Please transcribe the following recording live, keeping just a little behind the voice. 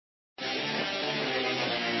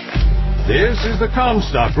This is the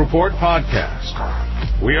Comstock Report podcast.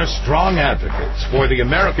 We are strong advocates for the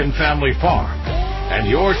American family farm and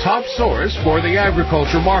your top source for the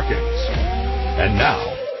agriculture markets. And now,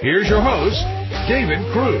 here's your host, David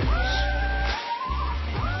Cruz.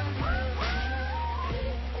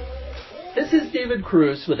 This is David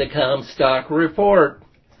Cruz with the Comstock Report.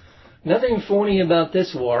 Nothing phony about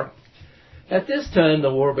this war. At this time,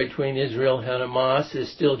 the war between Israel and Hamas is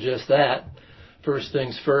still just that. First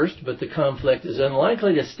things first, but the conflict is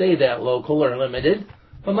unlikely to stay that local or limited.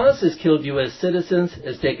 Hamas has killed U.S. citizens,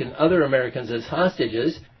 has taken other Americans as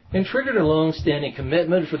hostages, and triggered a long-standing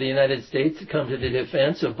commitment for the United States to come to the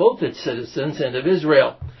defense of both its citizens and of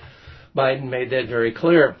Israel. Biden made that very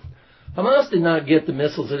clear. Hamas did not get the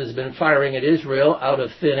missiles it has been firing at Israel out of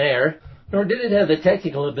thin air, nor did it have the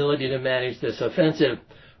technical ability to manage this offensive.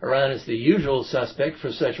 Iran is the usual suspect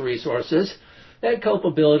for such resources. That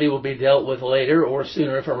culpability will be dealt with later or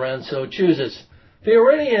sooner if Iran so chooses. The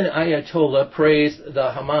Iranian Ayatollah praised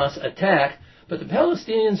the Hamas attack, but the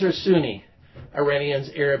Palestinians are Sunni, Iranians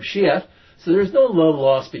Arab Shia, so there's no love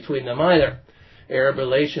lost between them either. Arab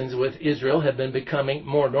relations with Israel have been becoming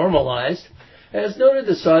more normalized. As noted,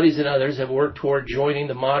 the Saudis and others have worked toward joining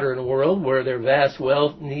the modern world where their vast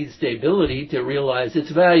wealth needs stability to realize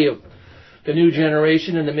its value. The new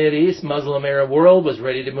generation in the Mideast Muslim Arab world was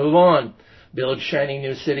ready to move on, build shining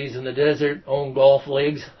new cities in the desert, own golf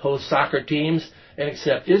leagues, host soccer teams, and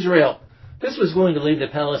accept Israel. This was going to leave the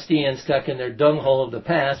Palestinians stuck in their dunghole of the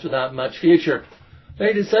past without much future.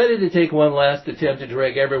 They decided to take one last attempt to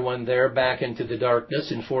drag everyone there back into the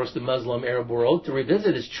darkness and force the Muslim Arab world to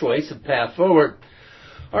revisit its choice of path forward.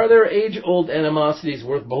 Are there age-old animosities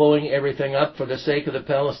worth blowing everything up for the sake of the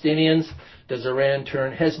Palestinians? Does Iran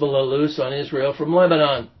turn Hezbollah loose on Israel from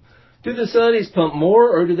Lebanon? Do the Saudis pump more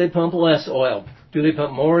or do they pump less oil? Do they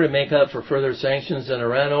pump more to make up for further sanctions on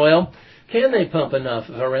Iran oil? Can they pump enough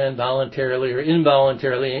if Iran voluntarily or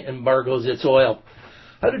involuntarily embargoes its oil?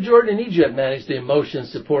 How do Jordan and Egypt manage the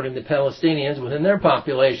emotions supporting the Palestinians within their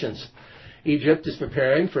populations? Egypt is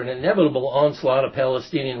preparing for an inevitable onslaught of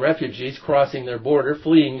Palestinian refugees crossing their border,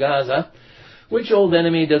 fleeing Gaza. Which old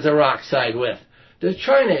enemy does Iraq side with? Does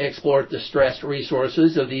China exploit the stressed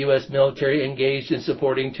resources of the U.S. military engaged in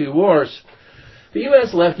supporting two wars? The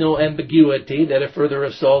U.S. left no ambiguity that a further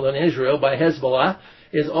assault on Israel by Hezbollah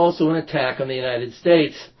is also an attack on the United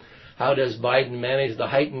States. How does Biden manage the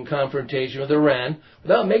heightened confrontation with Iran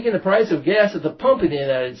without making the price of gas at the pump in the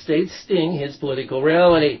United States sting his political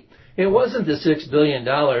reality? It wasn't the $6 billion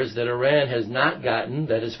that Iran has not gotten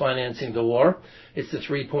that is financing the war. It's the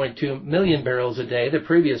 3.2 million barrels a day the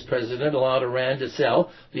previous president allowed Iran to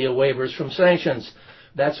sell via waivers from sanctions.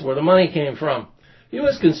 That's where the money came from.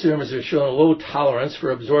 U.S. consumers have shown a low tolerance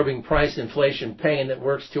for absorbing price inflation pain that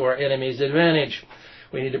works to our enemy's advantage.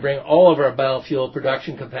 We need to bring all of our biofuel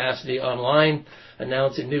production capacity online,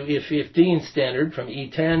 announce a new E15 standard from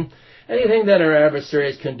E10. Anything that our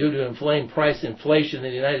adversaries can do to inflame price inflation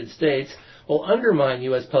in the United States will undermine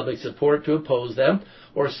U.S. public support to oppose them,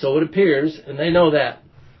 or so it appears, and they know that.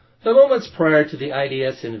 The moments prior to the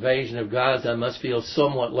IDF invasion of Gaza must feel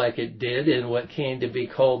somewhat like it did in what came to be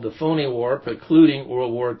called the Phony War, precluding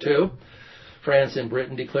World War II. France and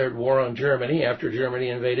Britain declared war on Germany after Germany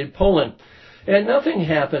invaded Poland, and nothing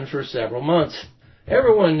happened for several months.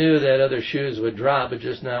 Everyone knew that other shoes would drop, but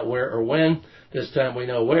just not where or when. This time we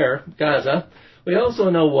know where, Gaza. We also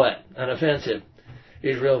know what, an offensive.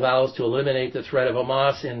 Israel vows to eliminate the threat of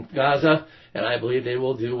Hamas in Gaza, and I believe they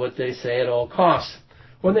will do what they say at all costs.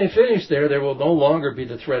 When they finish there will no longer be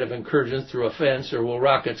the threat of incursions through a fence or will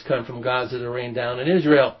rockets come from Gaza to rain down in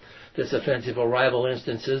Israel. This offensive will rival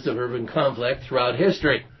instances of urban conflict throughout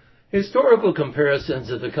history. Historical comparisons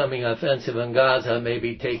of the coming offensive in Gaza may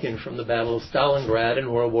be taken from the Battle of Stalingrad in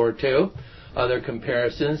World War II. Other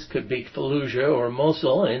comparisons could be Fallujah or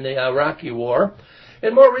Mosul in the Iraqi War,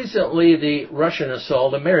 and more recently the Russian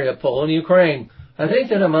assault of Mariupol in Ukraine. I think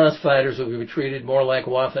that Hamas fighters will be treated more like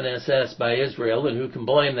Waffen-SS by Israel, and who can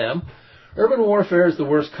blame them? Urban warfare is the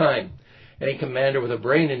worst kind. Any commander with a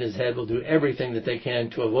brain in his head will do everything that they can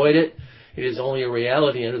to avoid it. It is only a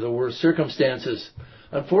reality under the worst circumstances.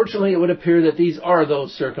 Unfortunately, it would appear that these are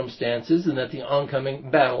those circumstances and that the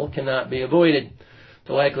oncoming battle cannot be avoided.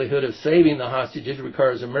 The likelihood of saving the hostages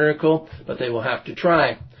requires a miracle, but they will have to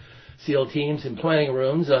try. SEAL teams in planning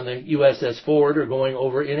rooms on the USS Ford are going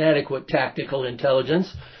over inadequate tactical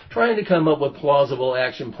intelligence, trying to come up with plausible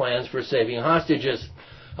action plans for saving hostages.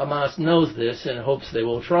 Hamas knows this and hopes they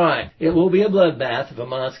will try. It will be a bloodbath if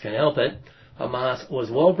Hamas can help it. Hamas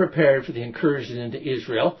was well prepared for the incursion into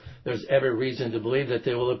Israel. There's every reason to believe that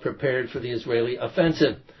they will have prepared for the Israeli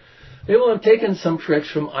offensive. They will have taken some tricks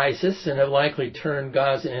from ISIS and have likely turned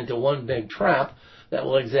Gaza into one big trap that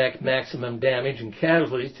will exact maximum damage and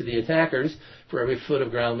casualties to the attackers for every foot of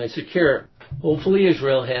ground they secure. Hopefully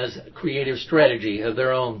Israel has a creative strategy of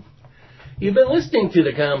their own. You've been listening to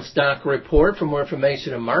the Comstock Report. For more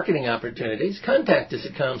information and marketing opportunities, contact us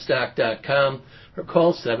at Comstock.com or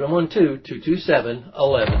call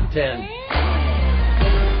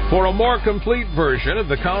 712-227-1110. For a more complete version of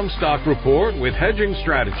the Comstock Report with hedging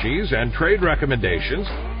strategies and trade recommendations,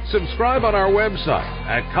 subscribe on our website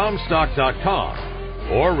at Comstock.com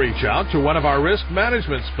or reach out to one of our risk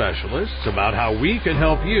management specialists about how we can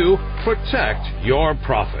help you protect your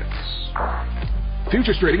profits.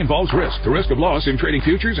 Futures trading involves risk. The risk of loss in trading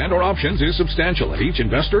futures and or options is substantial, and each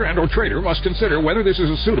investor and or trader must consider whether this is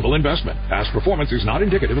a suitable investment. Past performance is not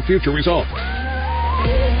indicative of future results.